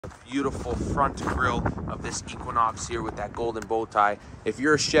beautiful front grille of this Equinox here with that golden bow tie. If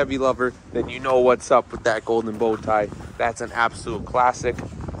you're a Chevy lover, then you know what's up with that golden bow tie. That's an absolute classic,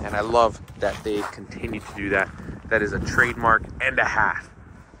 and I love that they continue to do that. That is a trademark and a half.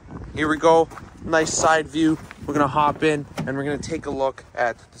 Here we go, nice side view. We're gonna hop in and we're gonna take a look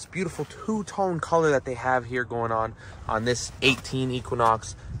at this beautiful two-tone color that they have here going on this 18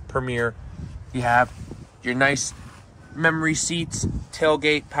 Equinox Premier. You have your nice memory seats,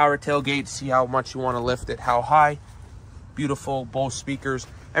 tailgate, power tailgate. See how much you want to lift it, how high. Beautiful Bose speakers,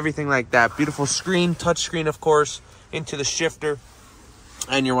 everything like that. Beautiful screen, touch screen, of course, into the shifter,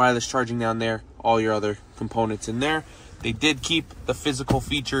 and your wireless charging down there. All your other components in there. They did keep the physical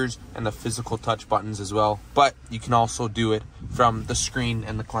features and the physical touch buttons as well, but you can also do it from the screen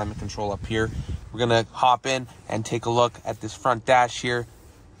and the climate control up here. We're gonna hop in and take a look at this front dash here.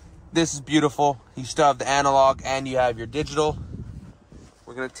 This is beautiful. You still have the analog and you have your digital.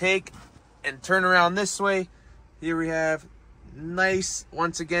 We're gonna take and turn around this way. Here we have nice,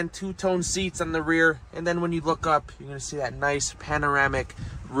 once again, two-tone seats on the rear, and then when you look up, you're gonna see that nice panoramic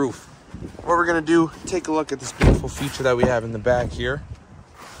roof. What we're gonna do, take a look at this beautiful feature that we have in the back here,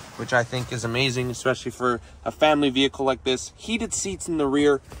 which I think is amazing, especially for a family vehicle like this. Heated seats in the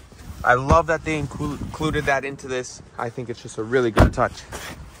rear. I love that they included that into this. I think it's just a really good touch.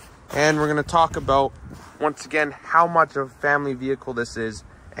 And we're gonna talk about, once again, how much of a family vehicle this is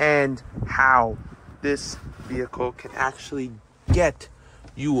and how this vehicle can actually get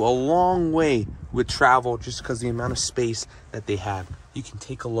you a long way with travel just because the amount of space that they have. You can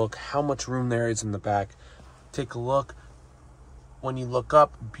take a look how much room there is in the back. Take a look. When you look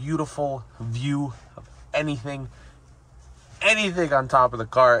up, beautiful view of anything on top of the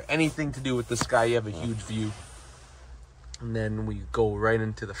car, anything to do with the sky. You have a huge view. And then we go right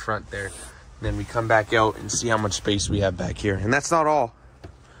into the front there. And then we come back out and see how much space we have back here. And that's not all.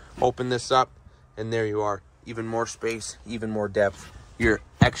 Open this up and there you are. Even more space, even more depth. Your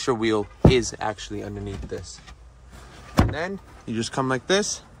extra wheel is actually underneath this. And then you just come like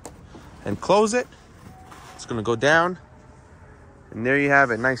this and close it. It's gonna go down. And there you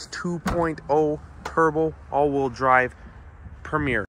have it, nice 2.0 turbo all-wheel drive Premier.